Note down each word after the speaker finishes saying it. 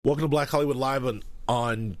Welcome to Black Hollywood Live on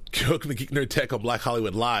welcome to Geek Nerd Tech on Black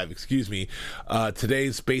Hollywood Live. Excuse me. Today,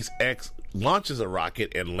 SpaceX launches a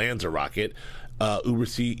rocket and lands a rocket. Uber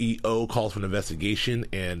CEO calls for an investigation,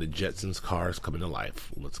 and the Jetsons cars coming to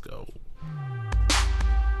life. Let's go.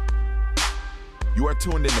 You are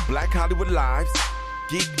tuned in to Black Hollywood Live's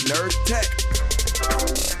Geek Nerd Tech.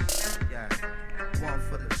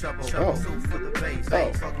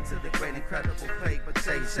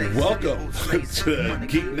 Welcome to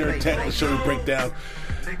Geek Nerd Tech, the show we break down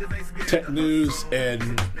tech news and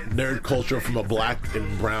nerd culture from a black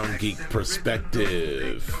and brown geek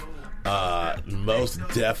perspective. Most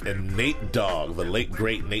Def and Nate Dogg, the late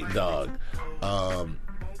great Nate Dogg.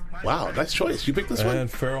 Wow, nice choice. You picked this one?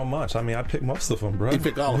 And Pharoah Monch. I mean, I picked most of them, bro. You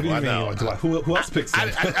picked all of them. What do you mean? I know. Who else picks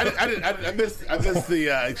them? I missed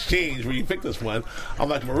the exchange where you picked this one. I'm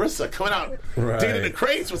like, Marissa coming out digging the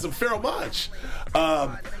crates with some Pharoah Monch.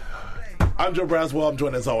 I'm Joe Braswell. I'm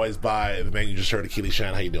joined as always by the man you just heard, Keely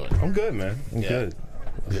Shine. How you doing? I'm good, man. I'm good.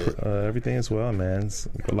 Everything is well, man. It's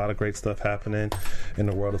a lot of great stuff happening in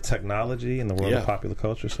the world of technology, in the world of popular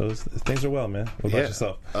culture. So things are well, man. What about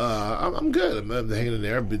yourself? I'm good. I'm hanging in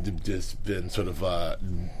there. Just been sort of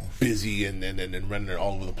busy and running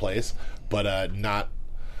all over the place, but not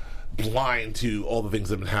blind to all the things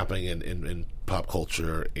that have been happening in pop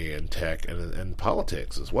culture and tech and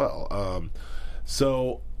politics as well.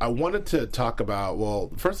 So I wanted to talk about, well,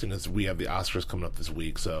 the first thing is we have the Oscars coming up this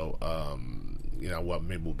week, so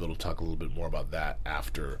maybe we'll be able to talk a little bit more about that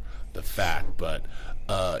after the fact. But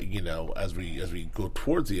as we go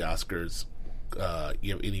towards the Oscars,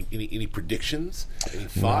 you have any predictions? Any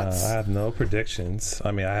thoughts? No, I have no predictions. I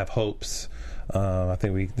mean, I have hopes. I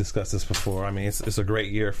think we discussed this before. I mean, it's a great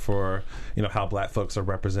year for how Black folks are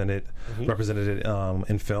represented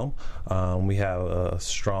in film. We have a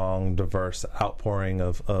strong, diverse outpouring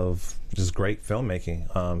of just great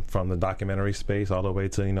filmmaking from the documentary space all the way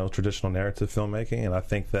to traditional narrative filmmaking. And I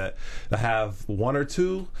think that to have one or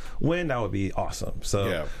two win, that would be awesome.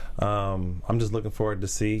 So I'm just looking forward to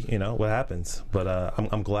see what happens. But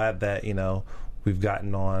I'm glad that we've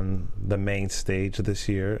gotten on the main stage this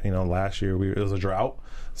year. Last year it was a drought,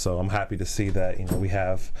 so I'm happy to see that we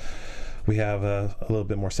have a little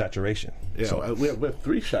bit more saturation. Yeah, so, we have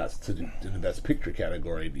three shots in the Best Picture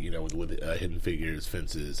category. With Hidden Figures,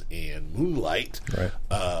 Fences, and Moonlight. Right.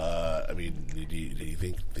 I mean, do you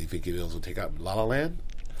think it will take out La La Land?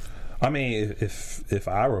 I mean, if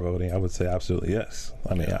I were voting, I would say absolutely yes.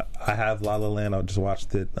 I mean, I have La La Land. I just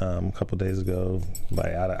watched it a couple days ago.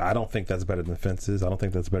 Like, I don't think that's better than Fences. I don't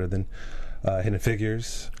think that's better than Hidden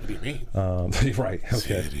Figures. What do you mean? Right.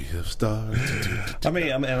 Okay. City of Stars. I mean,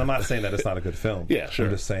 and I'm not saying that it's not a good film. Yeah, sure.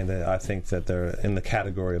 I'm just saying that I think that they're in the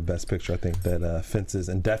category of Best Picture. I think that Fences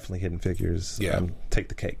and definitely Hidden Figures take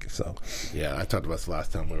the cake. So. Yeah, I talked about this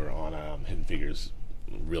last time we were on Hidden Figures.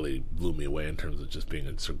 Really blew me away in terms of just being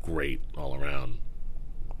a great all-around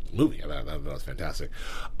movie. I thought that was fantastic.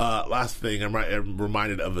 Last thing, I'm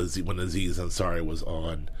reminded of when Aziz Ansari was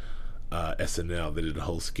on SNL. They did a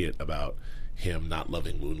whole skit about him not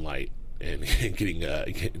loving Moonlight and getting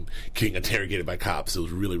interrogated by cops. It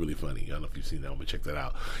was really, really funny. I don't know if you've seen that one, but check that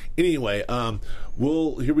out. Anyway,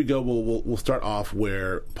 here we go. We'll start off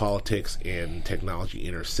where politics and technology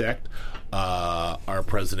intersect. Our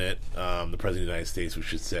president, the president of the United States, we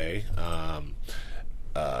should say,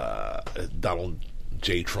 Donald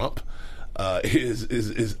J. Trump,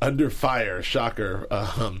 is under fire. Shocker.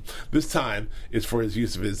 This time it's for his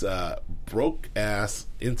use of his broke-ass,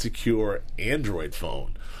 insecure Android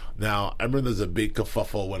phone. Now, I remember there's a big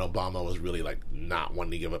kerfuffle when Obama was really not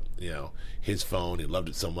wanting to give up, his phone. He loved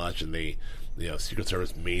it so much, and they, Secret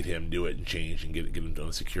Service made him do it and change and get him on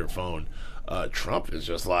a secure phone. Trump is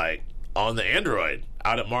just on the Android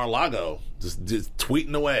out at Mar-a-Lago, just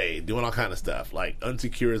tweeting away, doing all kind of stuff,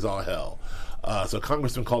 unsecure as all hell. So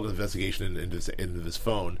Congressman called an investigation into this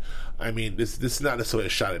phone. I mean, this is not necessarily a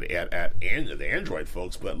shot at the Android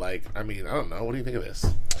folks, but I don't know. What do you think of this?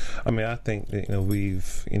 I mean, I think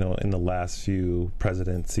we've in the last few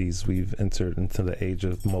presidencies we've entered into the age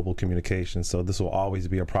of mobile communication. So this will always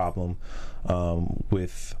be a problem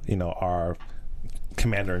with our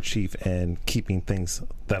commander-in-chief and keeping things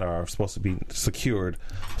that are supposed to be secured.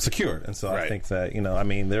 And so I think that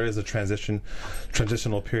there is a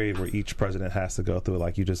transitional period where each president has to go through.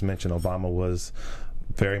 Like you just mentioned, Obama was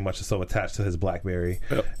very much so attached to his BlackBerry,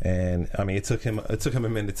 and I mean, it took him a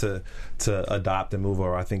minute to adopt and move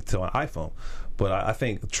over, I think, to an iPhone. But I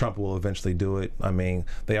think Trump will eventually do it. I mean,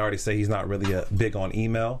 they already say he's not really big on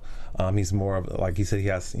email. He's more of, like he said, he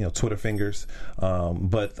has Twitter fingers.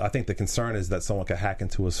 But I think the concern is that someone could hack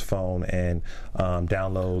into his phone and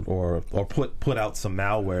download or put out some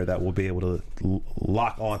malware that will be able to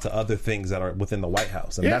lock on to other things that are within the White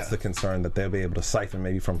House. And that's the concern, that they'll be able to siphon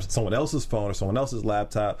maybe from someone else's phone or someone else's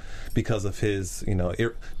laptop because of his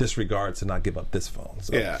disregard to not give up this phone.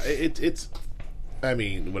 So. Yeah, it's. I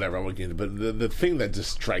mean, whatever, I won't get into it, but the thing that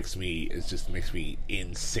just strikes me, is just makes me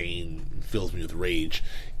insane, fills me with rage,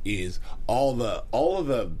 is all of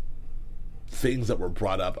the things that were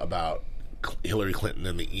brought up about Hillary Clinton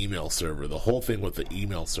and the email server. The whole thing with the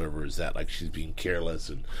email server is that, like, she's being careless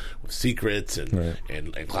and with secrets and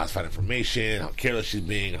classified information, how careless she's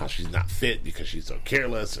being, how she's not fit because she's so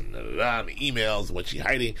careless, and the emails and what she's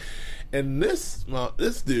hiding. And this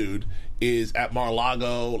dude is at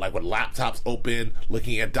Mar-a-Lago, like, with laptops open,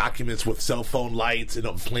 looking at documents with cell phone lights in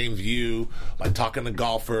a plain view, like talking to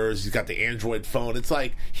golfers. He's got the Android phone. It's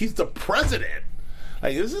like he's the president.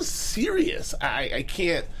 Like, this is serious. I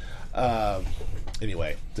can't.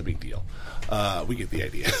 Anyway, it's a big deal. We get the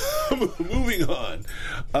idea. Moving on.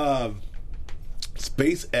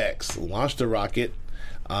 SpaceX launched a rocket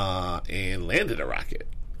and landed a rocket.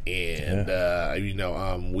 And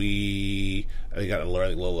we got to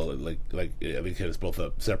learn like I think hit us both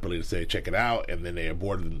up separately to say check it out, and then they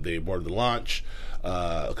aborted the launch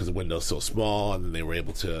because the window's so small, and then they were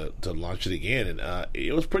able to launch it again, and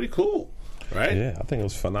it was pretty cool, right? Yeah, I think it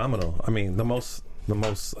was phenomenal. I mean, the most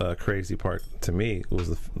crazy part to me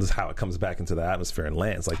was how it comes back into the atmosphere and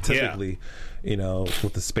lands. Like, typically,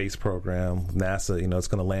 with the space program, NASA, it's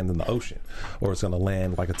going to land in the ocean, or it's going to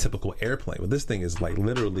land like a typical airplane. But this thing is like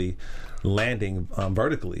literally landing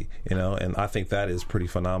vertically, and I think that is pretty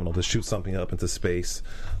phenomenal, to shoot something up into space,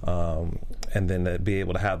 and then to be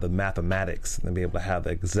able to have the mathematics and be able to have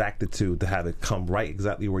the exactitude to have it come right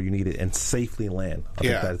exactly where you need it and safely land. I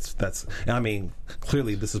think that's. I mean,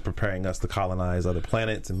 clearly this is preparing us to colonize other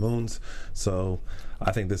planets and moons. So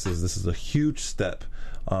I think this is a huge step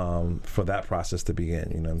for that process to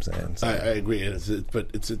begin. You know what I'm saying? So, I agree, and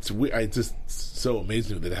it's weird. It's just so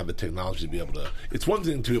amazing that they have the technology to be able to. It's one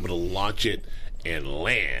thing to be able to launch it and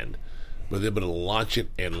land, but they're able to launch it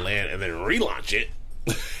and land and then relaunch it.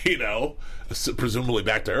 Presumably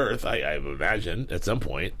back to Earth. I imagine at some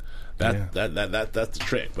point. That's the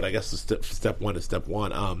trick. But I guess the step one is step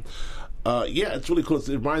one. It's really cool. It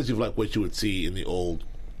reminds you of like what you would see in the old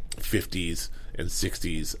 50s and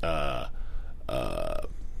 60s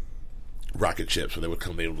rocket ships, where they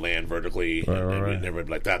would land vertically, and never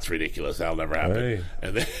like, that's ridiculous, that'll never happen. Hey.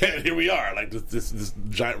 And then here we are, like this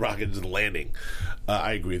giant rocket just landing.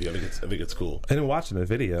 I agree with you. I think it's cool. And in watching the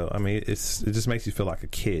video, I mean, it just makes you feel like a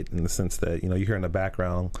kid, in the sense that you hear in the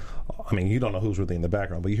background. I mean, you don't know who's really in the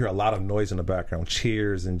background, but you hear a lot of noise in the background,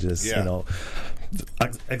 cheers and just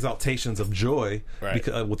exaltations of joy,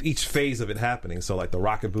 because with each phase of it happening. So like the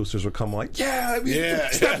rocket boosters would come on, like,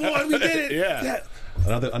 step one, we did it.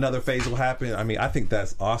 Another phase will happen. I mean, I think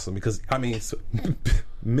that's awesome, because I mean,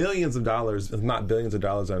 millions of dollars, if not billions of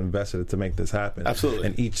dollars, are invested to make this happen. Absolutely.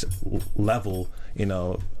 And each level,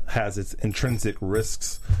 has its intrinsic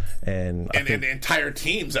risks, and the entire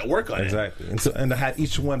teams that work on it. Exactly. And to have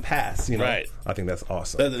each one pass, right. I think that's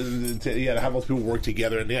awesome. To have those people work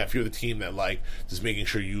together, and if you're the team that, like, just making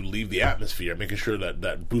sure you leave the atmosphere, making sure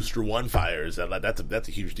that booster one fires, that's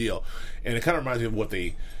a huge deal. And it kind of reminds me of what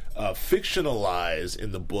they fictionalize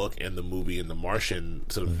in the book and the movie in The Martian,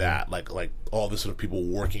 sort of that, like all this sort of people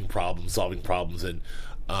solving problems, and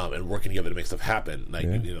working together to make stuff happen. Like,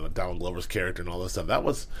 Donald Glover's character and all this stuff. I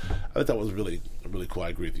thought that was really, really cool. I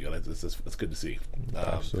agree with you. It's good to see.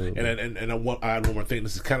 Absolutely. And I add one more thing.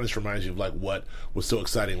 This reminds you of like what was so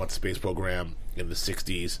exciting about the space program in the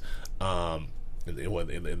 60s, all through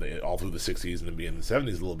the 60s, and then being in the 70s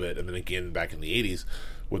a little bit, and then again back in the 80s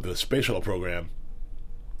with the space shuttle program.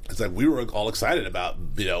 It's like we were all excited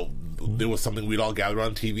about, there was something we'd all gather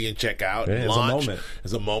on TV and check out and launch.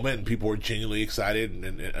 It's a moment, and people were genuinely excited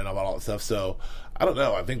and about all that stuff. So I don't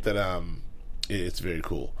know. I think that it's very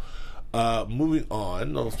cool. Moving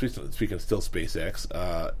on. Speaking of still SpaceX,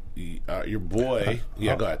 your boy.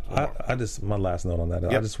 Go ahead. My last note on that.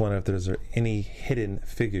 Yep. I just wonder if there's any hidden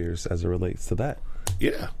figures as it relates to that.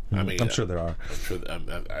 Yeah, I mean, I'm sure there are. I'm sure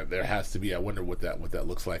there has to be. I wonder what that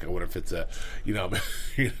looks like. I wonder if it's a,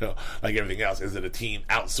 like everything else. Is it a team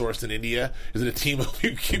outsourced in India? Is it a team of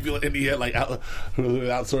people in India who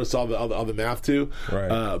outsourced all the math to?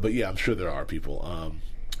 Right. But yeah, I'm sure there are people.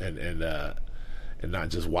 And and not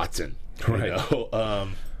just Watson. Right.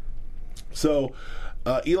 So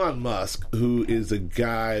Elon Musk, who is a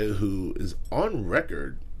guy who is on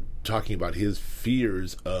record talking about his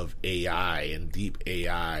fears of AI and deep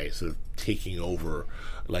AI sort of taking over,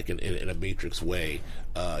 like in a Matrix way.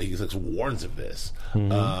 He like warns of this.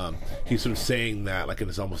 He's sort of saying that, like, and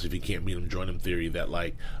it's almost if you can't meet him, join him theory, that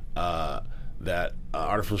like that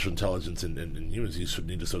artificial intelligence and humans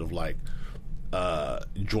need to sort of like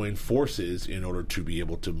join forces in order to be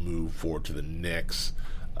able to move forward to the next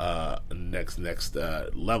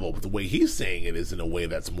level. But the way he's saying it is in a way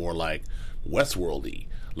that's more like Westworldy,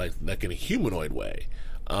 like in a humanoid way.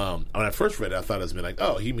 When I first read it, I thought it was like,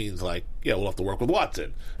 oh, he means like, yeah, we'll have to work with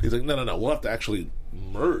Watson. He's like, no, we'll have to actually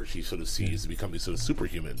merge. He sort of sees to become these sort of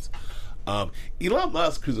superhumans. Elon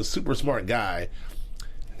Musk, who's a super smart guy,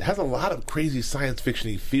 has a lot of crazy science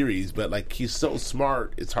fiction-y theories, but like he's so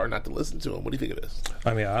smart, it's hard not to listen to him. What do you think of this?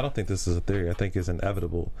 I mean, I don't think this is a theory. I think it's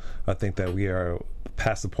inevitable. I think that we are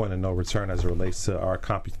past the point of no return as it relates to our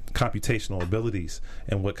computational abilities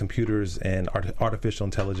and what computers and artificial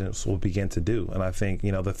intelligence will begin to do. And I think,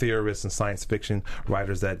 the theorists and science fiction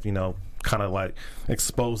writers that, kind of like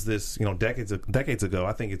exposed this, decades ago,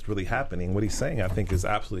 I think it's really happening. What he's saying, I think, is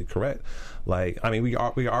absolutely correct. Like, I mean, we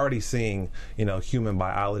are already seeing, human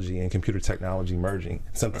biology and computer technology merging,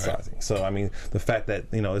 synthesizing. Right. So, I mean, the fact that,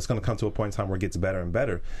 it's going to come to a point in time where it gets better and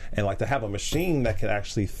better. And like to have a machine that can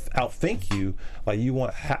actually outthink you, like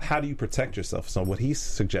how do you protect yourself? So what he's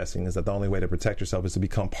suggesting is that the only way to protect yourself is to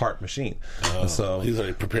become part machine. So he's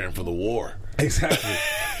already preparing for the war. Exactly.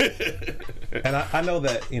 And I know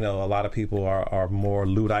that, a lot of people are more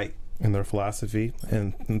Luddite in their philosophy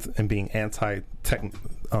and being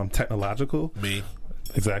technological. Me.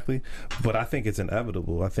 Exactly. But I think it's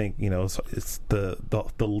inevitable. I think, it's the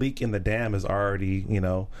leak in the dam has already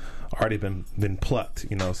been plucked,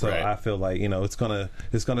 so right. I feel like, it's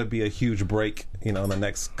gonna be a huge break, in the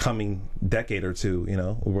next coming decade or two.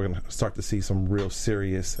 We're gonna start to see some real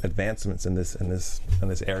serious advancements in this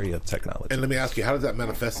area of technology. And let me ask you, how does that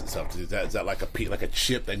manifest itself? Is that like a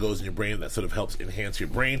chip that goes in your brain that sort of helps enhance your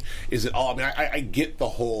brain? Is it all? I mean, I get the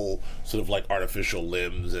whole sort of like artificial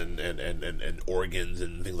limbs and organs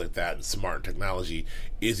and things like that and smart technology.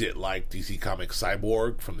 Is it like DC Comics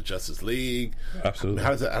Cyborg from the Justice League? Absolutely. I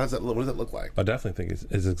mean, what does that look like? I definitely think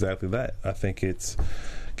it's exactly that. I think it's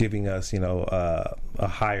giving us, a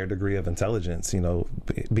higher degree of intelligence,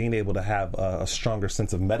 being able to have a stronger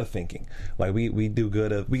sense of meta thinking. Like we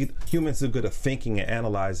humans do good at thinking and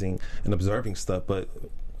analyzing and observing stuff, but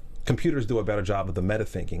computers do a better job of the meta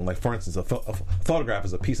thinking. Like, for instance, a photograph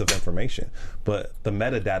is a piece of information, but the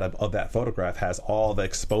metadata of that photograph has all the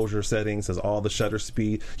exposure settings, has all the shutter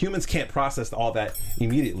speed. Humans can't process all that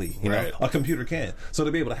immediately. Right. A computer can. So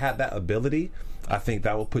to be able to have that ability, I think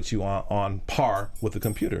that will put you on par with the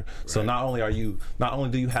computer. Right. So not only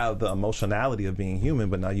do you have the emotionality of being human,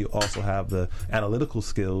 but now you also have the analytical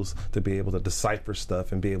skills to be able to decipher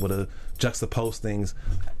stuff and be able to juxtapose things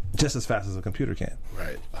just as fast as a computer can.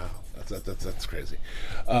 Right. Wow. That's crazy.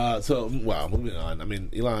 Moving on. I mean,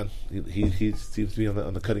 Elon, he seems to be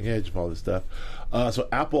on the cutting edge of all this stuff. So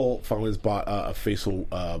Apple finally has bought a facial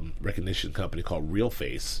recognition company called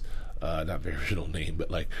RealFace. Not very original name,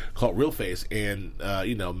 but like called RealFace, and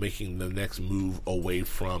making the next move away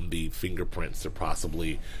from the fingerprints to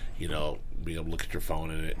possibly, being able to look at your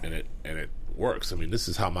phone and it works. I mean, this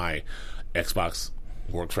is how my Xbox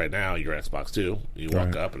works right now. Your Xbox too. You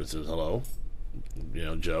walk up and it says hello,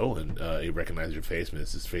 Joe, and it recognizes your face. I mean,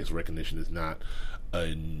 this facial recognition is not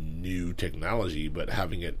a new technology, but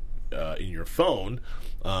having it in your phone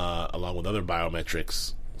along with other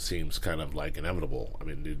biometrics seems kind of like inevitable. I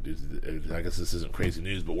mean, I guess this isn't crazy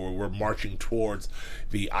news, but we're marching towards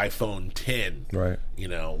the iPhone 10, right?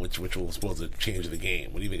 Which will supposed to change the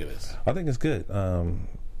game. What do you think of this? I think it's good.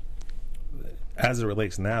 As it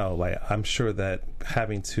relates now, like, I'm sure that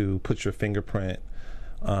having to put your fingerprint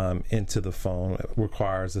into the phone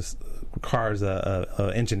requires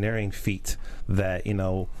a engineering feat that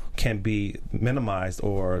can be minimized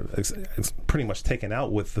or it's pretty much taken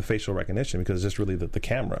out with the facial recognition, because it's just really the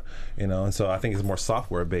camera, and so I think it's more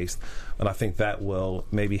software based, and I think that will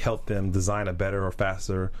maybe help them design a better or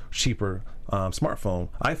faster, cheaper smartphone,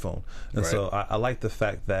 iPhone. And so I like the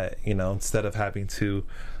fact that instead of having to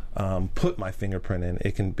put my fingerprint in,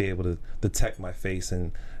 it can be able to detect my face,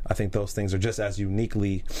 and I think those things are just as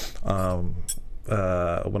uniquely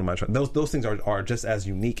those things are just as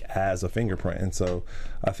unique as a fingerprint. And so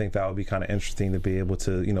I think that would be kind of interesting to be able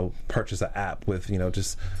to purchase an app with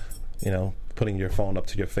just putting your phone up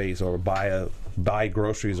to your face, or buy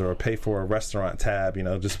groceries or pay for a restaurant tab,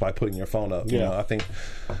 just by putting your phone up. I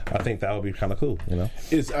think that would be kind of cool. I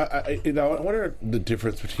wonder the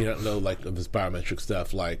difference between, I don't know, like this biometric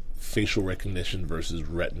stuff, like facial recognition versus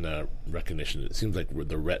retina recognition. It seems like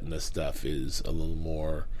the retina stuff is a little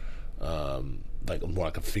more more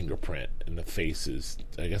like a fingerprint, and the face is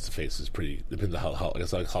pretty, depends on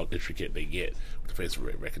how intricate they get with the facial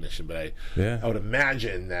recognition. But I would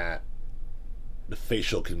imagine that the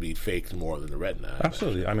facial can be faked more than the retina.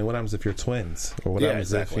 Absolutely. I mean, what happens if you're twins, or what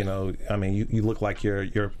happens if you look like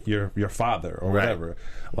your father or whatever?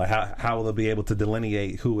 Like how will they be able to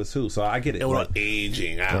delineate who is who? So I get it. And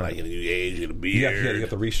aging, you age, you get a beard. You have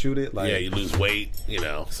to reshoot it. You lose weight.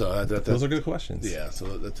 So those are good questions. Yeah,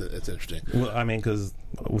 so that's interesting. Well, I mean, because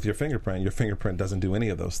with your fingerprint doesn't do any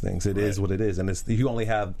of those things. It is what it is, and you only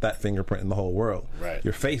have that fingerprint in the whole world. Right.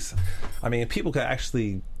 Your face. I mean, people could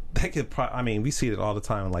actually. We see it all the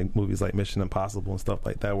time in like movies like Mission Impossible and stuff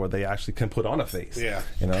like that, where they actually can put on a face. Yeah,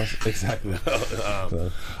 exactly.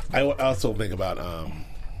 I also think about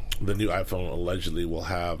the new iPhone allegedly will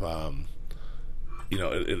have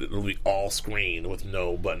it'll be all screen with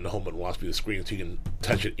no button. The home button will also be the screen, so you can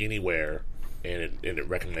touch it anywhere and it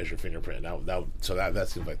recognizes your fingerprint. That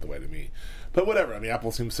seems like the way to me. But whatever. I mean,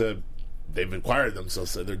 Apple seems to. They've acquired them, so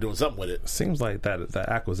they're doing something with it. Seems like that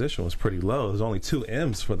acquisition was pretty low. There's only 2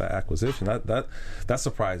 M's for that acquisition. That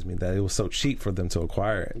surprised me that it was so cheap for them to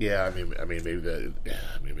acquire it. Yeah, maybe they're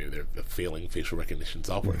a failing facial recognition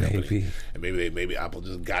software company, and maybe Apple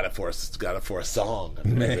just got it for a song.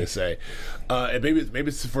 Maybe they say, and maybe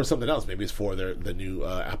it's for something else. Maybe it's for the new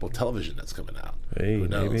Apple Television that's coming out. Who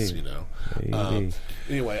knows?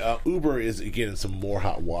 Anyway, Uber is again in some more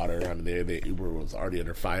hot water. I mean, Uber was already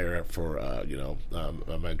under fire for.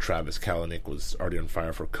 My man Travis Kalanick was already on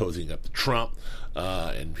fire for cozying up to Trump,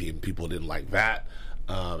 and people didn't like that.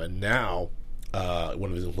 And now,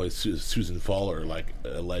 one of his employees, Susan Fowler,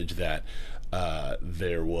 alleged that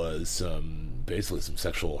there was basically some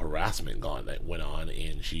sexual harassment that went on,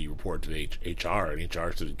 and she reported to HR, and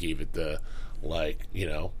HR sort of gave it the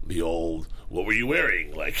the old, what were you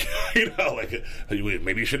wearing? Maybe you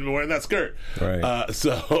shouldn't be wearing that skirt. Right.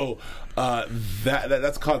 So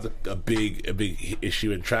that's caused a big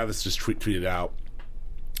issue, and Travis just tweeted out,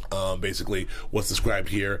 basically, what's described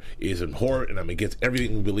here is abhorrent, and I'm against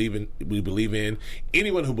everything we believe in.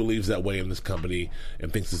 Anyone who believes that way in this company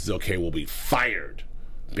and thinks this is okay will be fired.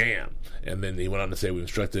 Bam. And then he went on to say, we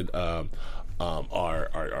instructed our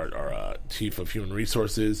chief of human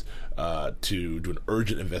resources to do an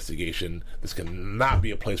urgent investigation. This cannot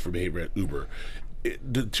be a place for behavior at Uber.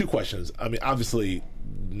 The 2 questions. I mean, obviously,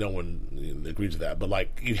 no one agrees with that, but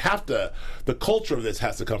you have to. The culture of this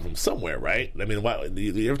has to come from somewhere, right? I mean,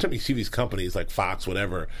 every time you see these companies like Fox,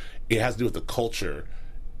 whatever, it has to do with the culture.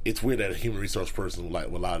 It's weird that a human resource person would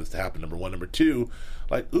allow this to happen. Number 1, number 2,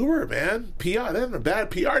 Uber, man, PR. They're having a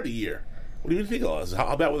bad PR year. What do you think of this?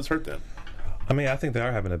 How bad will this hurt them? I mean, I think they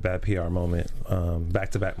are having a bad PR moment,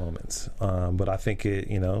 back-to-back moments. But I think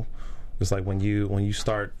it's like when you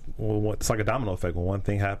start, it's like a domino effect. When one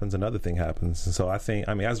thing happens, another thing happens. And so I think,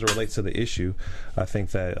 as it relates to the issue, I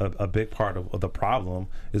think that a big part of the problem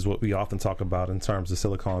is what we often talk about in terms of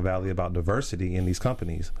Silicon Valley about diversity in these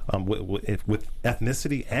companies, with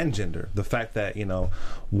ethnicity and gender. The fact that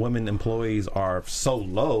women employees are so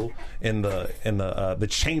low in the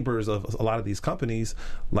chambers of a lot of these companies.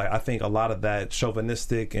 I think a lot of that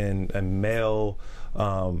chauvinistic and male.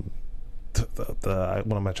 What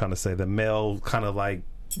am I trying to say? The male kind of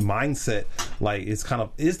mindset,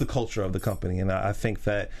 is the culture of the company, and I think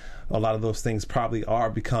that a lot of those things probably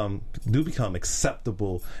become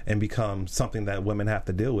acceptable and become something that women have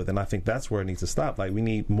to deal with, and I think that's where it needs to stop. We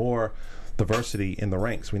need more diversity in the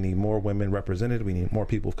ranks. We need more women represented. We need more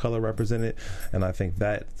people of color represented, and I think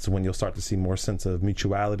that's when you'll start to see more sense of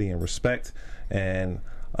mutuality and respect. And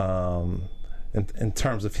in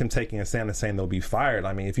terms of him taking a stand and saying they'll be fired,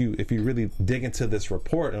 I mean, if you really dig into this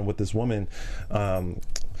report and what this woman kind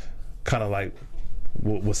of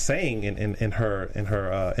was saying in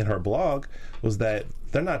her blog, was that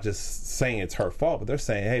they're not just saying it's her fault, but they're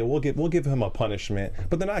saying, hey, we'll give him a punishment,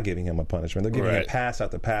 but they're not giving him a punishment. They're giving him pass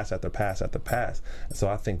after pass after pass after pass. And so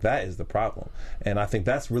I think that is the problem, and I think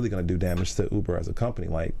that's really going to do damage to Uber as a company.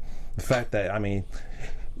 The fact that,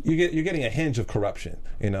 you're getting a hinge of corruption,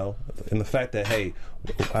 and the fact that, hey,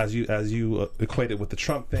 as you equated with the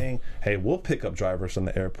Trump thing, hey, we'll pick up drivers from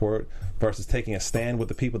the airport versus taking a stand with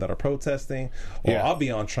the people that are protesting, or I'll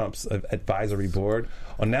be on Trump's advisory board.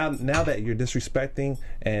 Or now that you're disrespecting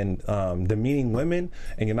and demeaning women,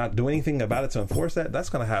 and you're not doing anything about it to enforce that, that's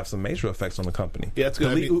going to have some major effects on the company. Yeah, it's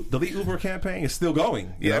good. The Delete Uber campaign is still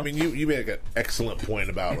going. Yeah, I mean, you make an excellent point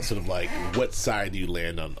about sort of like what side do you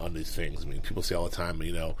land on these things. I mean, people say all the time,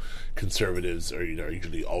 conservatives are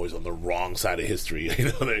usually always on the wrong side of history,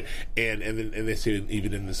 and they say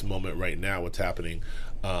even in this moment right now, what's happening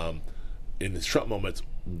in this Trump moments,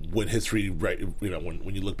 when history, right?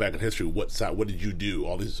 When you look back in history, what did you do?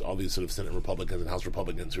 All these sort of Senate Republicans and House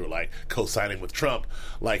Republicans who are like co-signing with Trump,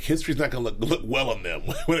 like history's not going to look well on them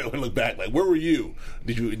when we look back. Like, where were you?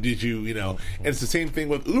 Did you And it's the same thing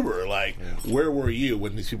with Uber. Like, where were you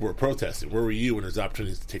when these people were protesting? Where were you when there's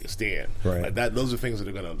opportunities to take a stand? Right. Like that. Those are things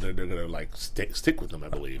that they're gonna like stick with them, I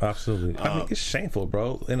believe. Absolutely. I mean, it's shameful,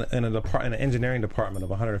 bro. In an engineering department of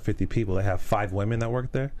 150 people, they have 5 women that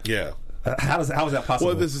work there. Yeah. How is that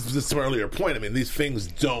possible? Well, this is my earlier point. I mean, these things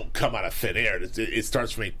don't come out of thin air. It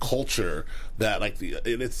starts from a culture that, like, it's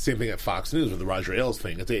the same thing at Fox News with the Roger Ailes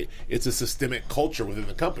thing. It's a systemic culture within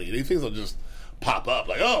the company. These things don't just pop up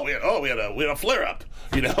like, we had a flare up.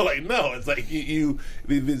 Like, no, it's like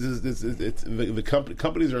the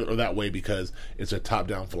companies are that way because it's a top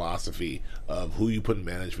down philosophy of who you put in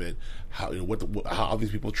management, how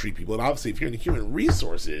these people treat people, and obviously if you're in human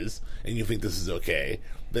resources and you think this is okay,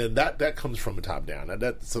 then that comes from the top down. I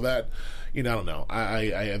don't know.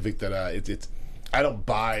 I think that it's. I don't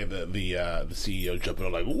buy the CEO jumping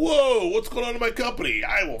on like, whoa, what's going on in my company?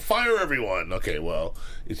 I will fire everyone. Okay, well,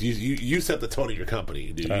 it's you set the tone of your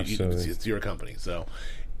company, dude. It's your company. So,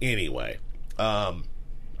 anyway,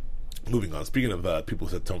 moving on. Speaking of people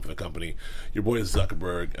who set the tone for the company, your boy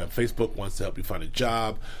Zuckerberg, Facebook wants to help you find a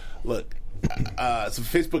job. Look, so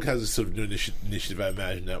Facebook has a sort of new initiative, I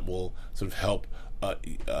imagine, that will sort of help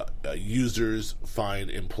users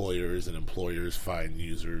find employers and employers find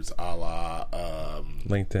users, a la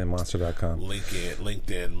LinkedIn, Monster.com.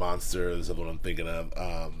 LinkedIn, Monster is the one I'm thinking of.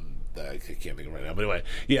 I can't think of right now. But anyway,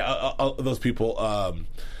 those people.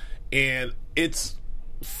 And it's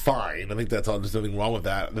fine. I think that's all. There's nothing wrong with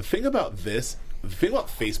that. The thing about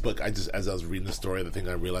Facebook, as I was reading the story, the thing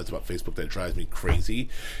I realized about Facebook that drives me crazy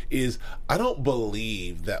is I don't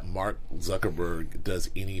believe that Mark Zuckerberg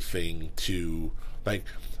does anything to, like,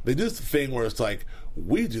 they do this thing where it's like,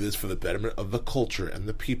 we do this for the betterment of the culture and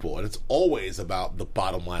the people, and it's always about the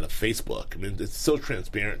bottom line of Facebook. I mean, it's so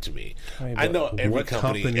transparent to me. I know every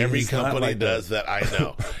company does that. I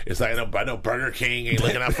know. It's like I know Burger King ain't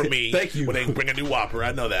looking out for me when they bring a new Whopper.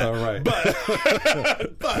 I know that. All right.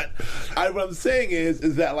 But what I'm saying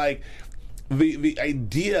is that, like, the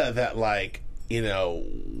idea that, like, I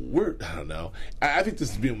don't know. I think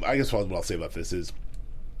this is I guess what I'll say about this is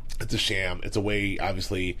it's a sham. It's a way,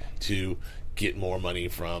 obviously, to get more money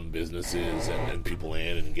from businesses and people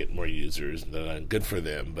in and get more users, and good for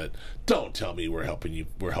them. But don't tell me we're helping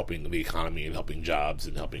the economy and helping jobs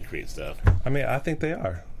and helping create stuff. I mean, I think they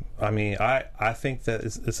are. I mean, I think that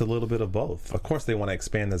it's a little bit of both. Of course, they want to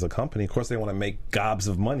expand as a company. Of course, they want to make gobs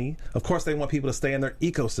of money. Of course, they want people to stay in their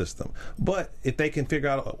ecosystem. But if they can figure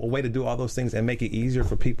out a way to do all those things and make it easier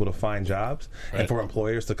for people to find jobs and for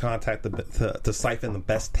employers to contact to siphon the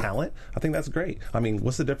best talent, I think that's great. I mean,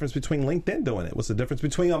 what's the difference between LinkedIn doing it? What's the difference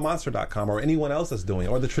between Monster.com or anyone else that's doing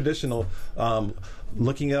it, or the traditional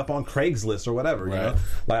looking it up on Craigslist or whatever? Right. You know,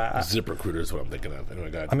 like ZipRecruiter is what I'm thinking of. Anyway,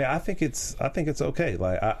 God. I mean, I think it's okay.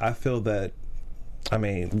 Like I feel that. I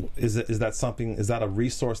mean, is that a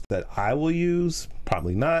resource that I will use?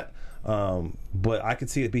 Probably not. But I could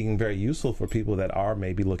see it being very useful for people that are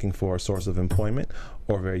maybe looking for a source of employment,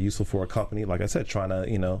 or very useful for a company, like I said, trying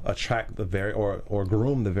to, attract or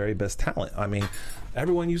groom the very best talent. I mean,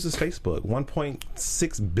 everyone uses Facebook,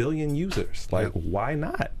 1.6 billion users. Like, why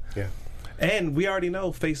not? Yeah. And we already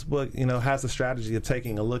know Facebook, has a strategy of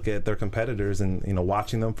taking a look at their competitors and,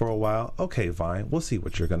 watching them for a while. Okay, Vine, we'll see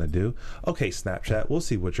what you're going to do. Okay, Snapchat, we'll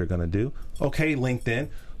see what you're going to do. Okay, LinkedIn,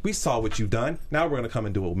 we saw what you've done. Now we're going to come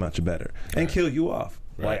and do it much better and kill you off.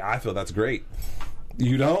 Right. Like, I feel that's great.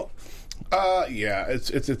 You don't? Yeah, it's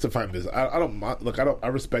a fine business. I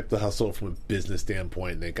respect the hustle from a business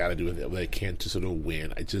standpoint. They got to do what they can to sort of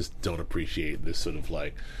win. I just don't appreciate this sort of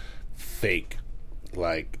like fake,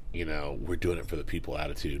 like, we're doing it for the people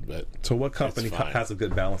attitude. But so what company has a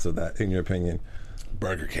good balance of that, in your opinion?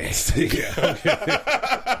 Burger King.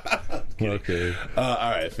 Yeah. kidding. Okay.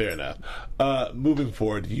 All right, fair enough. Moving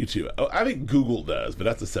forward to YouTube. Oh, I think Google does, but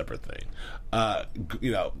that's a separate thing.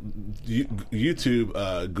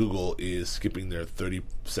 YouTube, Google is skipping their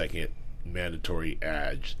 30-second mandatory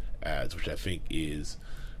ads, which I think is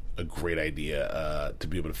a great idea to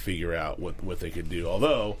be able to figure out what they can do.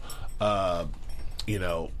 Although,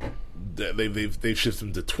 they've shifted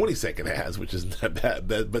them to 20-second ads, which is not bad,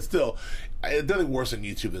 but still, it doesn't worse on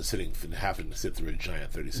YouTube than having to sit through a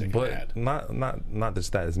giant 30-second ad. Not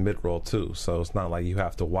just that, it's mid-roll too, so it's not like you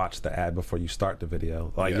have to watch the ad before you start the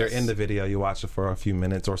video. Like, you're in the video, you watch it for a few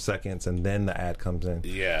minutes or seconds, and then the ad comes in.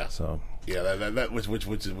 Yeah. So yeah, which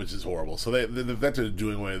is horrible. So the fact that they're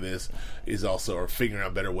doing away with this is also, or figuring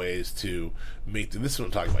out better ways to make. This is what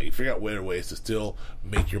I'm talking about. You figure out better ways to still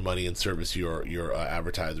make your money and service your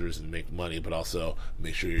advertisers and make money, but also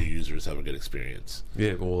make sure your users have a good experience.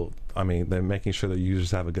 Yeah, well, I mean, they're making sure the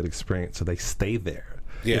users have a good experience, so they stay there.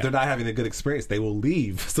 Yeah. If they're not having a good experience, they will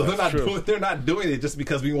leave. So they're not doing it just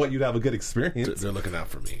because we want you to have a good experience. They're looking out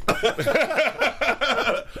for me.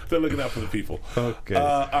 They're looking out for the people. Okay.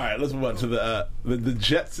 All right, let's move on to the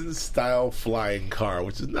Jetson style flying car,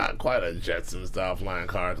 which is not quite a Jetson style flying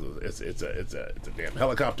car. It's a damn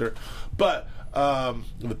helicopter, but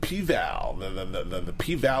the P-Val, the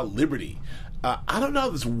P-Val Liberty. I don't know how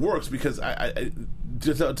this works because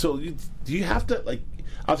do you have to, like,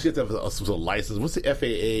 obviously you have to have a license. What's the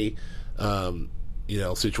FAA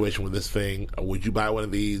situation with this thing? Would you buy one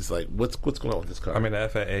of these? Like, what's going on with this car? I mean, the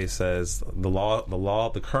FAA says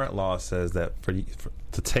the current law says that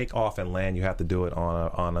to take off and land, you have to do it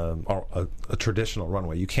on a traditional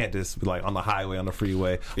runway. You can't just be like on the highway, on the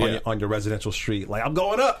freeway, on your residential street. Like, I'm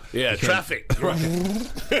going up. Yeah, traffic. Right.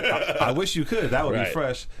 I wish you could. That would be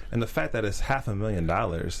fresh. And the fact that it's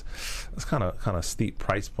 $500,000, it's kind of steep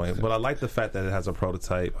price point. But I like the fact that it has a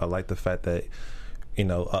prototype. I like the fact that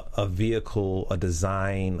a vehicle, a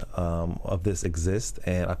design of this exists,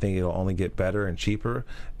 and I think it'll only get better and cheaper,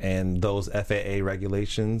 and those FAA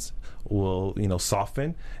regulations will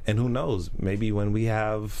soften, and who knows, maybe when we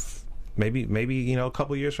have maybe a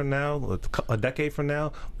couple years from now, a decade from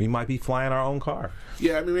now, we might be flying our own car.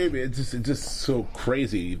 Yeah, I mean, maybe it's just so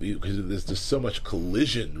crazy because there's just so much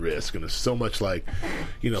collision risk and there's so much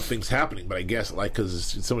things happening. But I guess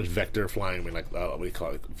because there's so much vector flying, I mean, what do you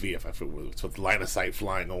call it, VF? I forget, it's with line of sight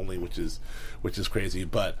flying only, which is crazy.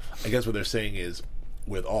 But I guess what they're saying is,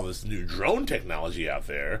 with all this new drone technology out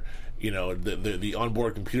there, the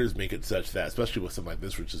onboard computers make it such that, especially with something like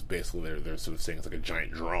this, which is basically they're sort of saying it's like a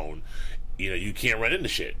giant drone, you can't run into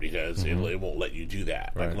shit because it won't let you do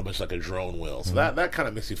that, right? Much like a drone will. So that kind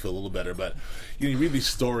of makes you feel a little better. But you read these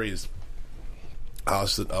stories. I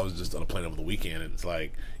was just on a plane over the weekend, and it's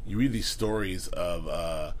like you read these stories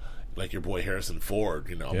of like your boy Harrison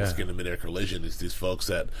Ford, almost getting a mid-air collision. It's these folks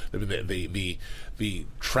that the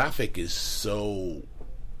traffic is so.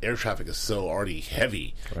 Air traffic is so already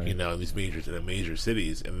heavy, right, in these major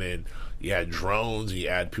cities, and then you add drones, you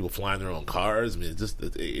add people flying their own cars. I mean,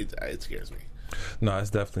 it scares me. No, it's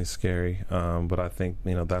definitely scary, but I think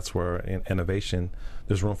that's where innovation.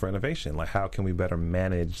 There's room for innovation. Like, how can we better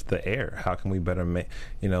manage the air? How can we better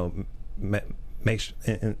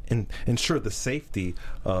ensure the safety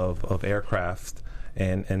of aircraft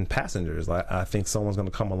and passengers? I think someone's going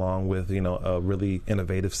to come along with a really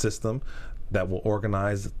innovative system that will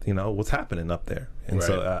organize, what's happening up there, and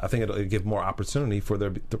so I think it'll give more opportunity for there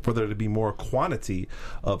to be more quantity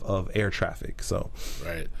of air traffic. So,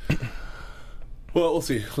 right. Well, we'll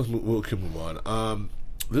see. We'll keep moving on.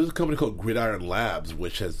 There's a company called Gridiron Labs,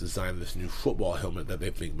 which has designed this new football helmet that they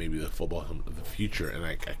think may be the football helmet of the future, and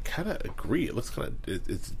I kind of agree. It looks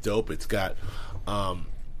it's dope. It's got not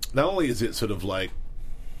only is it sort of like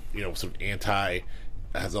sort of anti, it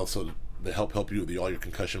has also to help you with all your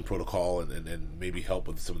concussion protocol and maybe help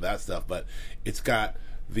with some of that stuff, but it's got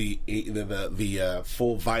the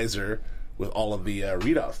full visor with all of the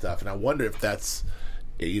readout stuff, and I wonder if that's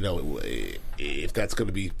if that's going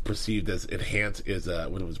to be perceived as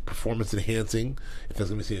performance enhancing, if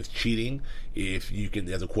that's going to be seen as cheating, if you can,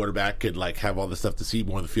 as a quarterback, could have all this stuff to see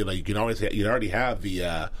more in the field. Like you already have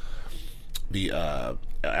the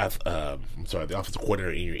offensive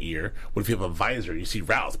coordinator in your ear. What if you have a visor? You see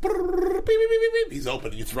routes, he's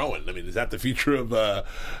open and you throw it. I mean, is that the future of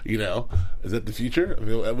is that the future? I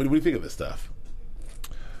mean, what do you think of this stuff?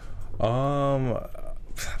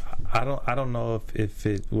 I don't know if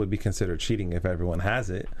it would be considered cheating if everyone has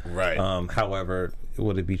it. Right. However,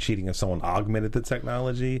 would it be cheating if someone augmented the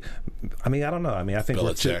technology? I mean, I don't know. I mean, I think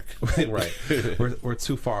Belichick. right. We're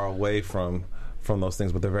too far away from from those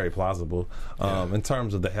things, but they're very plausible. In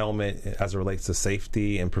terms of the helmet, as it relates to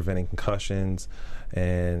safety and preventing concussions,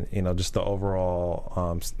 and just the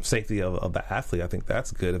overall safety of the athlete, I think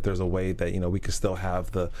that's good. If there's a way that we could still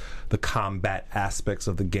have the combat aspects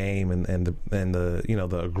of the game and the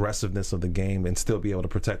the aggressiveness of the game, and still be able to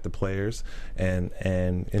protect the players and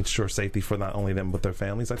ensure safety for not only them but their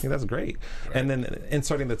families, I think that's great. Right. And then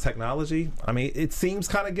inserting the technology, I mean, it seems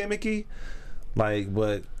kind of gimmicky.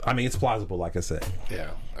 But I mean, it's plausible, like I said.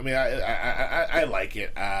 Yeah, I mean, I like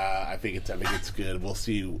it. I think it's good. We'll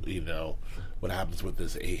see, what happens with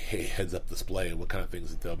this heads-up display and what kind of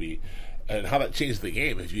things that they'll be, and how that changes the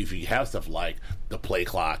game. If you have stuff like the play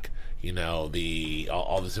clock, all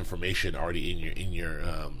this information already in your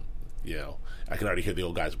I can already hear the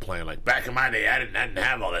old guys playing like, back in my day, I didn't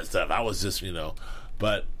have all that stuff. I was just,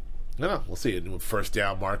 but. No, we'll see it. First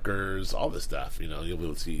down markers, all this stuff. You'll be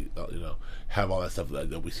able to see, have all that stuff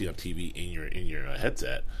that we see on TV in your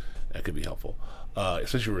headset. That could be helpful,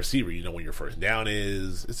 especially a receiver. When your first down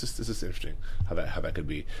is. It's just interesting how that could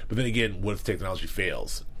be. But then again, what if technology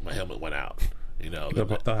fails? My helmet went out.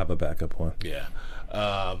 They'll have a backup one. Yeah.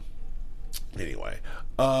 Anyway,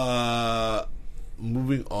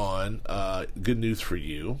 moving on. Good news for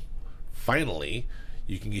you. Finally,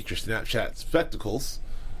 you can get your Snapchat spectacles.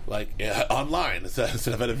 Online instead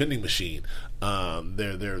of at a vending machine.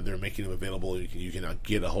 They're making them available. You can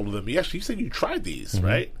get a hold of them. You said you tried these, mm-hmm.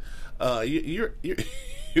 right? You're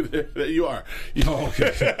there you are. Oh,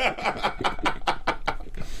 okay.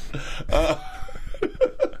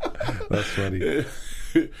 That's funny.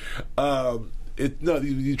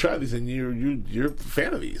 You tried these and you're a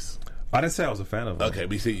fan of these. I didn't say I was a fan of them. Okay,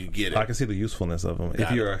 but you say you get it. I can see the usefulness of them.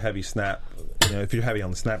 If you're a heavy snap, if you're heavy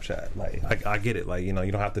on the Snapchat, I get it. You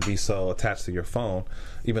don't have to be so attached to your phone,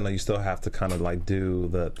 even though you still have to kind of do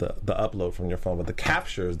the upload from your phone. But the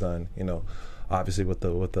capture is done, obviously with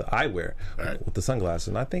the eyewear, right. With the sunglasses.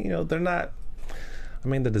 And I think they're not. I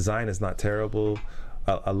mean, the design is not terrible.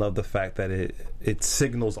 I love the fact that it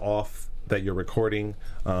signals off that you're recording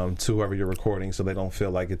to whoever you're recording, so they don't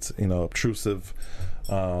feel like it's obtrusive.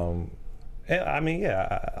 I mean,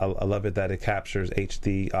 I love it that it captures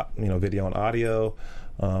HD, video and audio.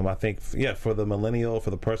 I think, for the millennial, for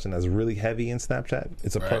the person that's really heavy in Snapchat,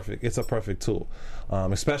 it's a perfect tool.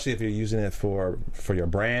 Especially if you're using it for your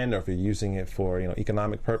brand, or if you're using it for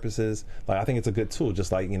economic purposes. I think it's a good tool,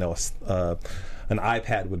 just like an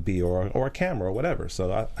iPad would be, or a camera or whatever.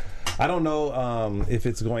 So I don't know if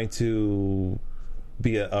it's going to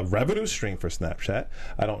be a revenue stream for Snapchat.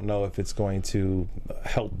 I don't know if it's going to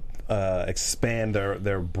help expand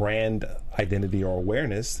their brand identity or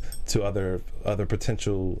awareness to other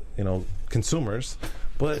potential consumers.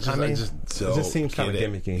 But it just seems kind of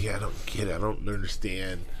gimmicky. Yeah, I don't get it. I don't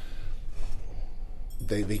understand.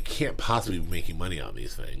 They can't possibly be making money on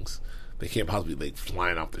these things. They can't possibly be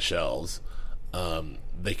flying off the shelves.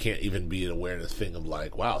 They can't even be an awareness thing of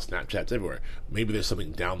wow, Snapchat's everywhere. Maybe there's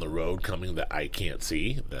something down the road coming that I can't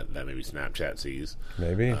see that maybe Snapchat sees.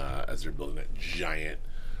 Maybe as they're building that giant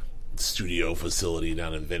studio facility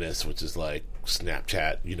down in Venice, which is like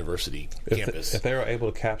Snapchat University campus. If they were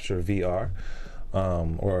able to capture VR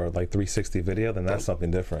or 360 video, then that's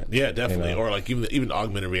something different. Yeah, definitely. Or even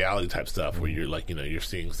augmented reality type stuff, where you're you're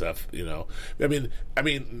seeing stuff. I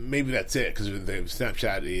mean, maybe that's it, because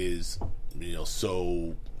Snapchat is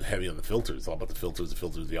so heavy on the filters. It's all about the filters,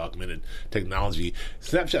 the augmented technology.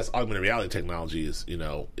 Snapchat's augmented reality technology is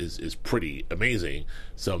is pretty amazing.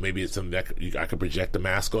 So maybe it's something that I could project a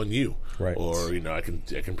mask on you, right? Or I can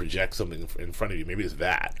project something in front of you. Maybe it's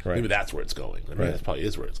that. Right. Maybe that's where it's going. I mean, that probably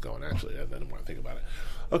is where it's going. Actually, I don't want to think about it.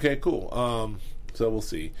 Okay, cool. So we'll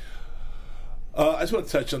see. I just want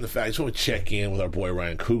to touch on the fact. I just want to check in with our boy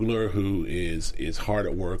Ryan Coogler, who is hard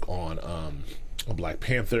at work on Black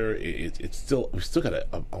Panther. It's still, we've still got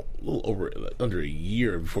a little under a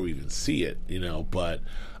year before we even see it, but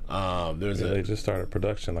they just started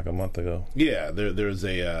production a month ago. Yeah, there's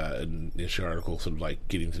an issue article sort of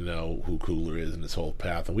getting to know who Coogler is and his whole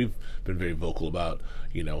path, and we've been very vocal about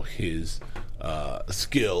his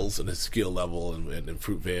skills and his skill level and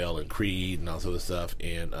Fruitvale and Creed and all this other stuff.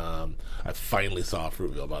 And I finally saw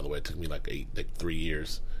Fruitvale, by the way. It took me 3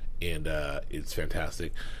 years, and it's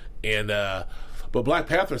fantastic. And but Black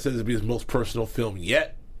Panther says it'll be his most personal film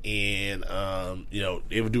yet. And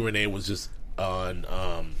Ava DuVernay was just on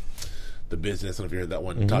The Business, I don't know if you heard that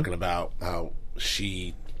one, mm-hmm. talking about how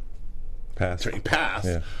she passed,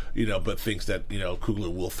 but thinks that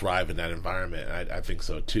Coogler will thrive in that environment. I think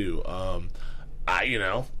so too.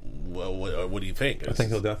 what do you think? I think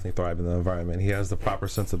he'll definitely thrive in the environment. He has the proper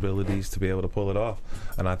sensibilities to be able to pull it off,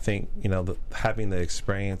 and I think having the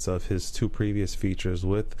experience of his two previous features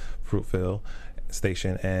with Fruitvale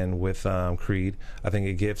Station and with Creed, I think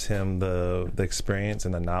it gives him the experience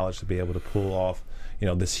and the knowledge to be able to pull off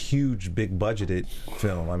this huge, big budgeted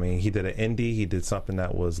film. I mean, he did an indie, he did something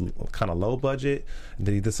that was kind of low budget, and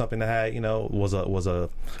then he did something that had was a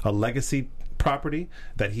legacy property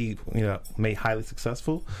that he made highly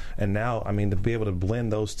successful. And now, I mean, to be able to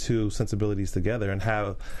blend those two sensibilities together and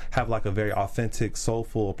have like a very authentic,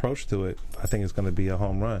 soulful approach to it, I think it's going to be a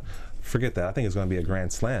home run. Forget that. I think it's going to be a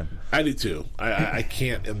grand slam. I do too. I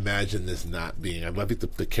can't imagine this not being. I think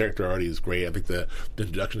the character already is great. I think the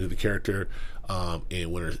introduction to the character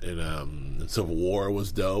in Civil War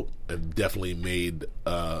was dope and definitely made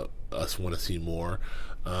us want to see more.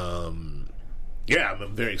 Yeah,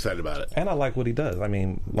 I'm very excited about it. And I like what he does. I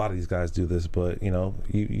mean, a lot of these guys do this, but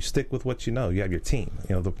you stick with what you know. You have your team.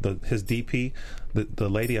 His DP, the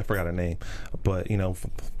lady, I forgot her name, but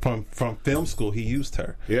from film school, he used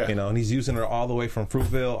her. Yeah. And he's using her all the way from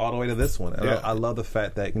Fruitvale all the way to this one. And I love the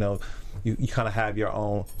fact that you kind of have your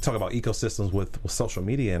own, talk about ecosystems with social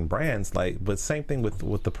media and brands, but same thing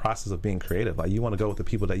with the process of being creative. Like, you want to go with the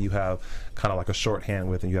people that you have kind of like a shorthand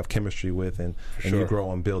with and you have chemistry with, and you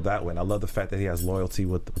grow and build that way. And I love the fact that he has loyalty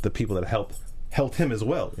with the people that helped him as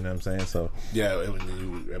well. You know what I'm saying? So yeah, when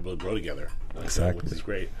you were able to grow together, exactly, which is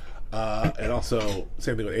great. And also,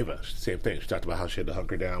 same thing with Ava. Same thing. She talked about how she had to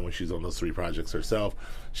hunker down when she's on those 3 projects herself.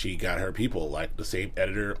 She got her people, like the same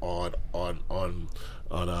editor on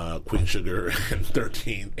Queen Sugar and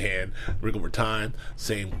 13 and Ring Over Time.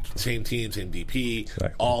 Same team, same DP. Exactly.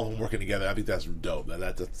 All of them working together. I think that's dope.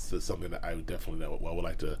 That's something that I would definitely would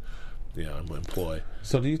like to employ.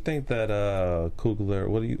 So, do you think that Coogler?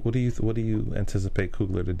 What do you anticipate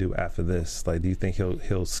Coogler to do after this? Like, do you think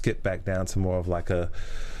he'll skip back down to more of like a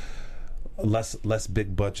less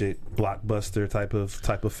big budget blockbuster type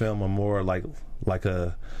of film, or more like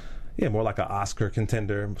more like an Oscar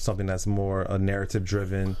contender, something that's more narrative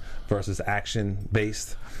driven versus action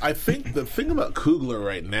based? I think the thing about Coogler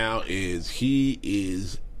right now is he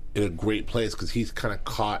is in a great place because he's kind of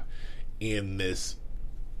caught in this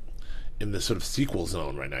sort of sequel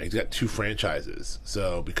zone right now. He's got 2 franchises.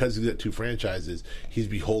 So because he's got 2 franchises, he's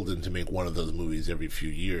beholden to make one of those movies every few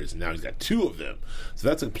years. And now he's got 2 of them. So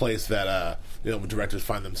that's a place that directors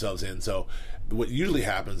find themselves in. So what usually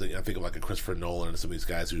happens, I think of like a Christopher Nolan and some of these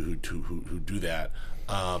guys who do that.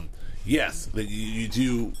 Yes, that you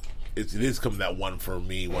do. It is coming that one for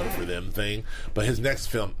me, one for them thing. But his next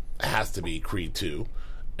film has to be Creed 2.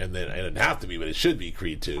 And it doesn't have to be, but it should be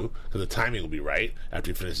Creed 2 because the timing will be right. After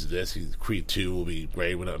he finishes this, Creed 2 will be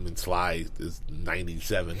great. Sly is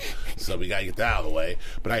 97, so we gotta get that out of the way.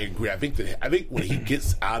 But I agree. I think when he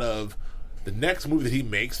gets out of the next movie that he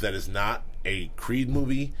makes that is not a Creed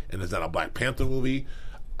movie and is not a Black Panther movie,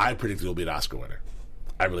 I predict he'll be an Oscar winner.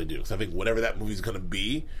 I really do, because I think whatever that movie is going to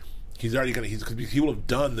be, he will have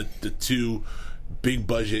done the 2 big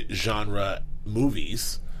budget genre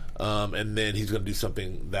movies. And then he's going to do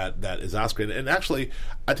something that is Oscar. And actually,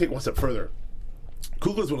 I take it one step further.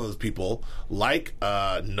 Coogler's one of those people, like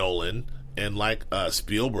Nolan and like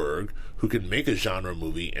Spielberg, who can make a genre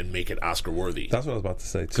movie and make it Oscar worthy. That's what I was about to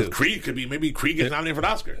say too. Creed maybe Creed gets nominated for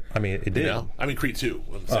an Oscar. I mean, it did. Creed 2.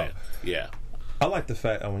 I'm saying, yeah. I like the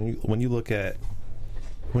fact when you look at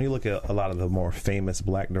a lot of the more famous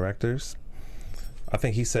Black directors, I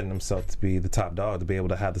think he's setting himself to be the top dog, to be able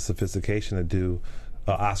to have the sophistication to do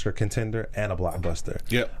an Oscar contender and a blockbuster.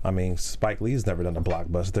 Yep. I mean, Spike Lee's never done a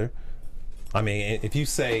blockbuster. I mean, if you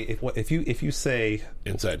say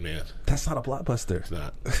Inside Man, that's not a blockbuster. It's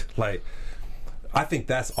not. Like, I think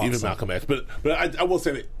that's awesome. Even Malcolm X, but I will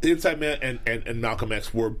say that Inside Man and Malcolm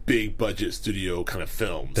X were big budget studio kind of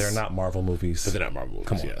films. They're not Marvel movies. But they're not Marvel movies.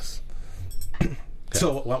 Come on. Yes. Okay.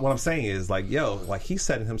 So what I'm saying is, he's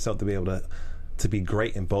setting himself to be able to be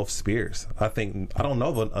great in both spheres. I don't know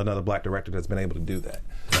of another Black director that's been able to do that.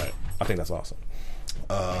 Right. I think that's awesome.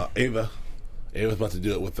 Ava's about to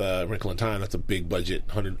do it with Wrinkle in Time. That's a big budget,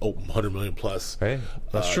 100 million plus. Hey,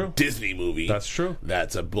 that's true. Disney movie. That's true.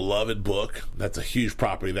 That's a beloved book. That's a huge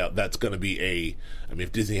property. That's going to be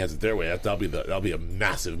if Disney has it their way, that'll be a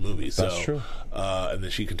massive movie. So, that's true. And then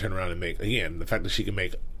she can turn around and make, again, the fact that she can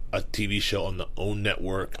make a TV show on the OWN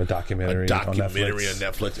network, a documentary on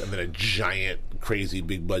Netflix, and then a giant, crazy,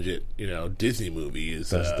 big budget, Disney movie is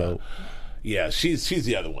that's dope. Yeah, she's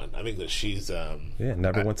the other one. I think that she's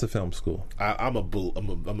never went to film school. I'm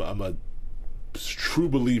a true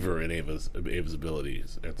believer in Ava's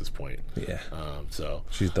abilities at this point. Yeah. So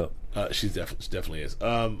she's dope. She definitely is.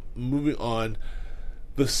 Moving on.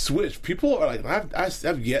 the Switch. People are like,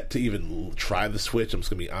 I've yet to even try the Switch. I'm just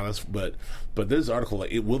gonna be honest, but there's an article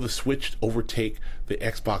like, will the Switch overtake the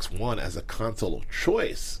Xbox One as a console of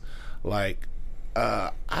choice? Like,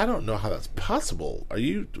 I don't know how that's possible. Have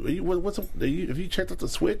you checked out the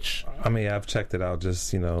Switch? I mean, I've checked it out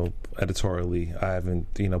just, editorially. I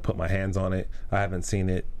haven't, put my hands on it. I haven't seen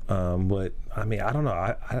it. But I mean, I don't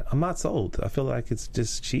know. I'm not sold. I feel like it's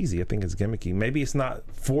just cheesy. I think it's gimmicky. Maybe it's not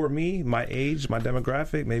for me, my age, my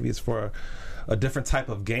demographic. Maybe it's for a different type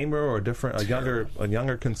of gamer or a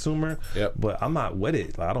younger consumer. Yep. But I'm not with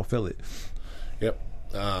it. Like, I don't feel it. Yep.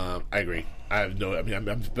 I agree. I'm the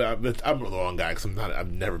wrong guy because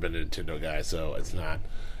I've never been a Nintendo guy, so it's not,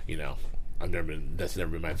 that's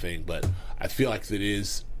never been my thing. But I feel like it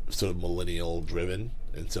is sort of millennial driven,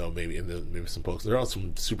 and so maybe some folks, there are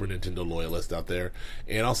some Super Nintendo loyalists out there,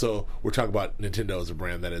 and also we're talking about Nintendo as a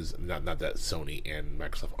brand that is not that Sony and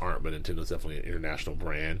Microsoft aren't, but Nintendo's definitely an international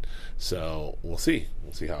brand. So we'll see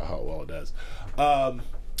how well it does.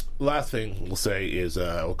 Last thing we'll say is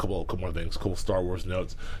a couple more things. Couple Star Wars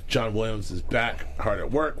notes. John Williams is back, hard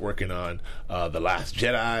at work, working on The Last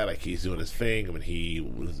Jedi. Like, he's doing his thing. I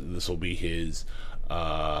mean, this will be his.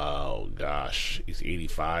 He's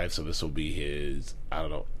 85, so this will be his. I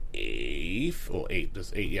don't know, eighth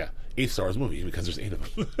Star Wars movie, because there's 8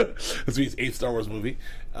 of them. This will be his 8th Star Wars movie,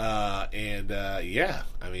 I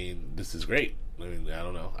mean, this is great. I mean, I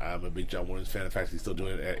don't know. I'm a big John Williams fan. The fact that he's still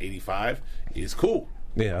doing it at 85 is cool.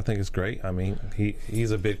 Yeah, I think it's great. I mean,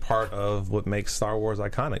 he's a big part of what makes Star Wars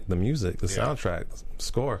iconic: the music, the soundtrack, the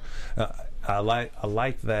score. I like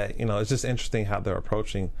that. It's just interesting how they're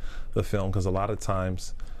approaching the film, because a lot of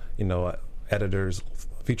times, editors,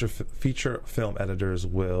 feature film editors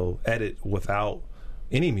will edit without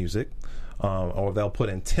any music, or they'll put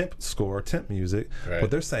in temp music. Right.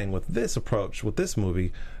 But they're saying with this approach, with this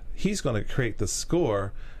movie, he's going to create the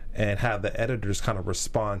score and have the editors kind of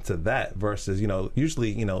respond to that, versus,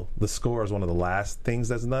 usually, the score is one of the last things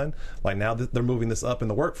that's done. Like, now they're moving this up in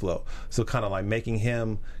the workflow. So kind of like making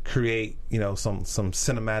him create, some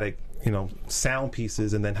cinematic, sound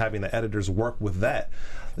pieces, and then having the editors work with that.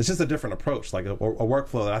 It's just a different approach, like a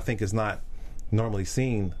workflow that I think is not normally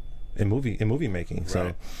seen in movie making. So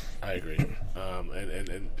right. I agree. And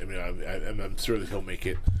I mean, I'm sure that he'll make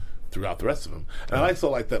it throughout the rest of them. And I also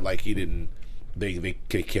like that, like, he didn't, they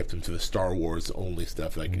kept him to the Star Wars only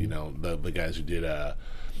stuff, like, the guys who did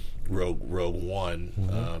Rogue One,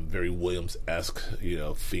 very Williams-esque,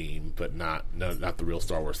 theme, but not the real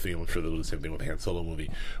Star Wars theme. I'm sure they'll do the same thing with the Han Solo movie,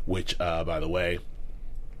 which, by the way,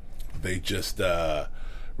 they just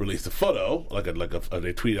released a photo, they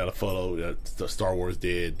tweeted out a photo. Star Wars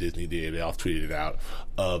did, Disney did, they all tweeted it out,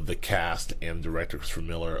 of the cast and director Christopher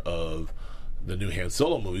Miller of the new Han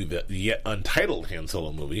Solo movie, the yet untitled Han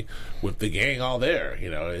Solo movie, with the gang all there.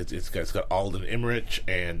 It's got Alden Ehrenreich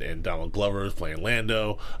and Donald Glover playing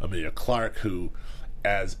Lando, Emilia Clarke, who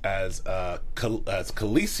as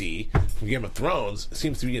Khaleesi from Game of Thrones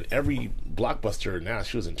seems to be in every blockbuster now.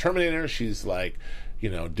 She was in Terminator. She's like,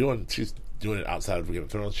 she's doing it outside of Game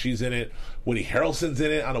of Thrones. She's in it. Woody Harrelson's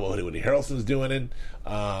in it. I don't know what Woody Harrelson's doing in.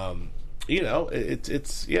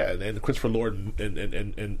 It's and Christopher Lord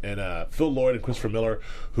and Phil Lord and Christopher Miller,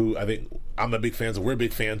 who I think we're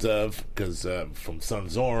big fans of, because from Son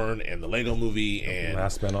of Zorn and the Lego Movie and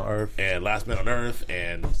Last Man on Earth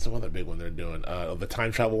and some other big one they're doing, the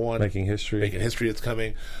time travel one, Making History it's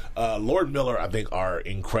coming. Lord Miller, I think, are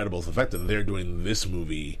incredible. The fact that they're doing this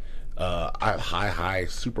movie, I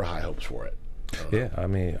have super high hopes for it. Yeah, I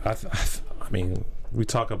mean, I mean, we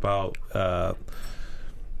talk about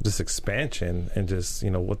just expansion and just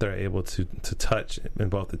what they're able to touch in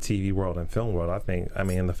both the TV world and film world. I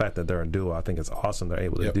mean the fact that they're a duo, I think it's awesome they're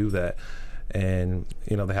able to do that, and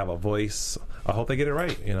they have a voice. I hope they get it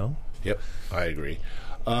right. Yep, I agree.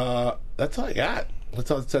 That's all I got.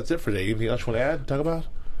 That's it for today. Anything else you want to add? Talk about?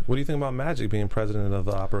 What do you think about Magic being president of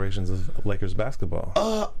the operations of Lakers basketball?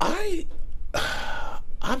 I'm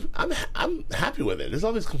happy with it. There's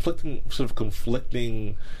all these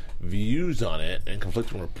conflicting views on it and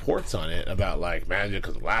conflicting reports on it about, like, Magic,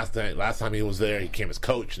 because last time he was there, he came as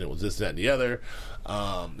coach, and it was this, that, and the other.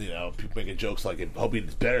 People making jokes like, I hope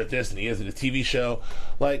he's better at this than he is at a TV show.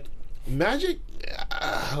 Like, Magic,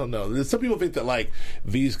 I don't know. Some people think that, like,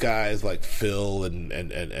 these guys like Phil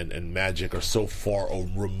and Magic are so far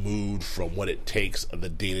removed from what it takes of the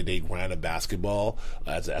day-to-day grind of basketball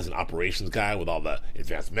as an operations guy, with all the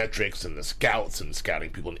advanced metrics and the scouts and scouting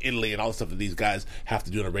people in Italy and all the stuff that these guys have to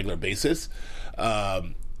do on a regular basis, that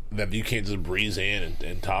you can't just breeze in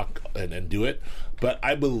and talk and do it. But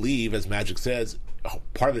I believe, as Magic says,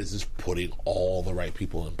 part of it is just putting all the right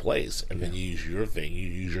people in place, and then you use your thing. You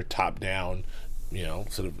use your top down,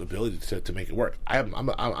 sort of ability to make it work.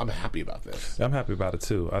 I'm happy about this. I'm happy about it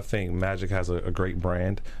too. I think Magic has a great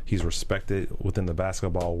brand. He's respected within the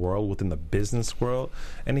basketball world, within the business world,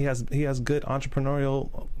 and he has good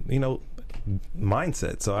entrepreneurial,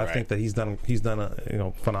 mindset. So I think that he's done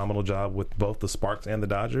a phenomenal job with both the Sparks and the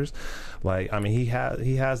Dodgers. He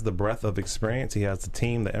has the breadth of experience. He has the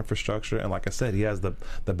team, the infrastructure, and like I said, he has the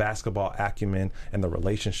basketball acumen and the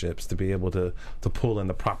relationships to be able to pull in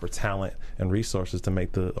the proper talent and resources to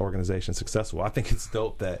make the organization successful. I think it's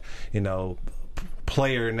dope that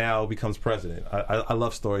player now becomes president. I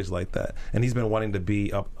love stories like that, and he's been wanting to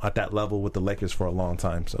be up at that level with the Lakers for a long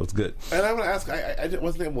time, so it's good. And I want to ask, I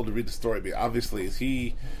wasn't able to read the story, but obviously is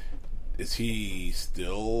he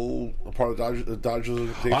still a part of the Dodgers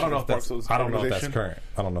organization? I don't know if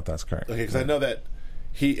that's current. Okay, because I know that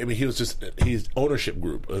he was just his ownership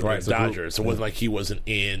group of the Dodgers. So it wasn't like he wasn't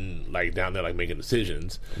down there making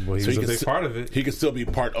decisions. Well, he was a big part of it. He could still be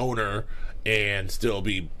part owner and still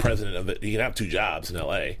be president of it. He can have two jobs in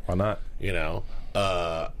LA. Why not?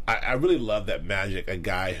 I really love that Magic, a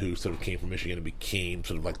guy who sort of came from Michigan and became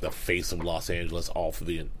sort of like the face of Los Angeles all for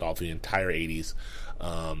the entire 80s.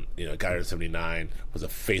 A guy in 79 was a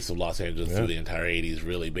face of Los Angeles through the entire 80s,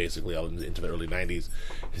 really basically all into the early 90s.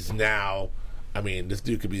 Is now, this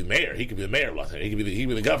dude could be the mayor. He could be the mayor of Los Angeles. He could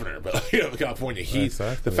be the governor. But of California,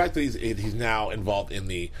 the fact that he's now involved in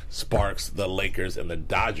the Sparks, the Lakers, and the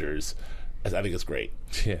Dodgers, I think it's great.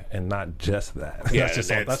 Yeah, and not just that. Yeah, that's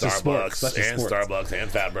Starbucks, sports. and Starbucks, and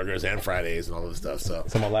Fat Burgers, and Fridays, and all this stuff. So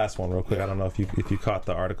my last one, real quick. I don't know if you caught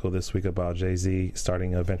the article this week about Jay-Z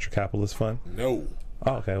starting a venture capitalist fund. No.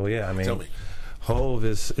 Oh, okay. Well, yeah. Tell me. Hov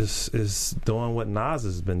is doing what Nas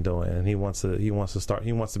has been doing, and he wants to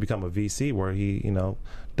become a VC where he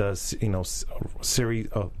does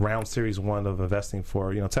round series one of investing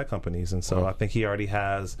for tech companies, and so I think he already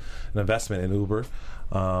has an investment in Uber.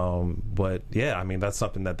 But yeah, that's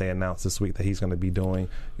something that they announced this week that he's going to be doing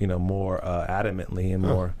more adamantly and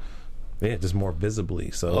more just more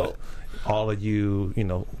visibly. So all of you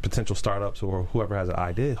potential startups or whoever has an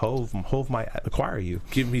idea, Hov might acquire you.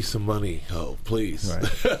 Give me some money, Hov, please. Right.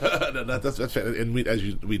 that's and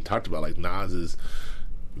we talked about, Nas has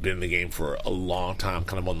been in the game for a long time,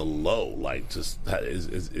 kind of on the low, just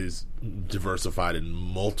is diversified in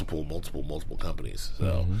multiple companies.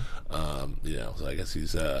 So so I guess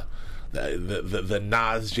he's the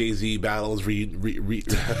Nas Jay-Z battle is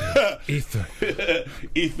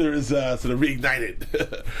Ether is sort of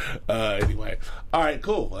reignited. Anyway, all right,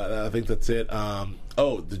 cool. I think that's it.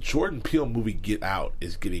 The Jordan Peele movie Get Out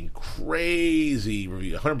is getting crazy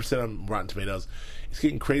reviews. 100% on Rotten Tomatoes. It's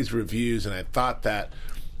getting crazy reviews, and I thought that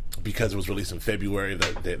because it was released in February,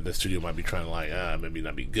 that the studio might be trying to maybe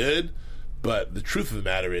not be good. But the truth of the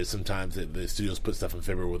matter is sometimes the studios put stuff in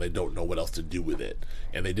February where they don't know what else to do with it.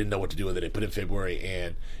 And they didn't know what to do with it. They put it in February,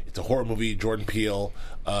 and it's a horror movie, Jordan Peele.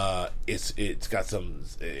 It's got some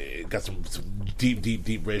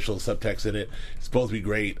deep racial subtext in it. It's supposed to be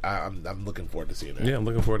great. I'm looking forward to seeing it. Yeah, I'm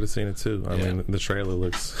looking forward to seeing it too. I mean, the trailer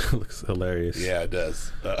looks hilarious. Yeah, it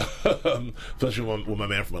does. Especially with my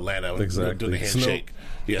man from Atlanta doing the handshake. Snoop.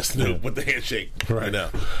 Yeah, Snoop with the handshake. Right. I know.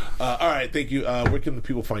 All right, thank you. Where can the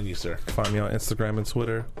people find you, sir? Find me on Instagram and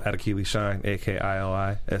Twitter at Akili Shine,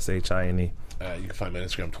 AKILISHINE. You can find me on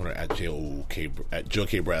Instagram, Twitter at Joe K.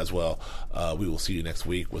 Braswell. We will see you next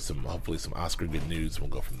week with hopefully some Oscar good news. We'll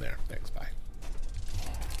go from there. Thanks. Bye.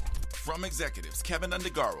 From executives Kevin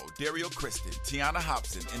Undergaro, Dario Kristen, Tiana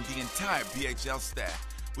Hobson, and the entire BHL staff,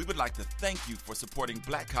 we would like to thank you for supporting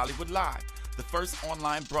Black Hollywood Live, the first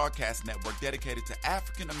online broadcast network dedicated to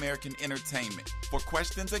African American entertainment. For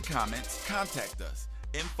questions and comments, contact us.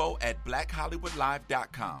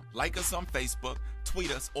 info@blackhollywoodlive.com. Like us on Facebook,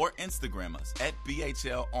 tweet us, or Instagram us at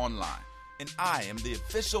BHL Online. And I am the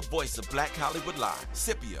official voice of Black Hollywood Live,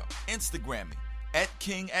 Scipio. Instagram me at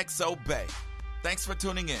KingXOBay. Thanks for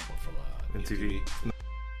tuning in. From MTV.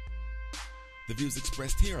 The views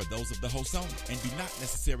expressed here are those of the host only and do not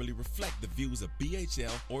necessarily reflect the views of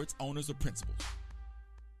BHL or its owners or principals.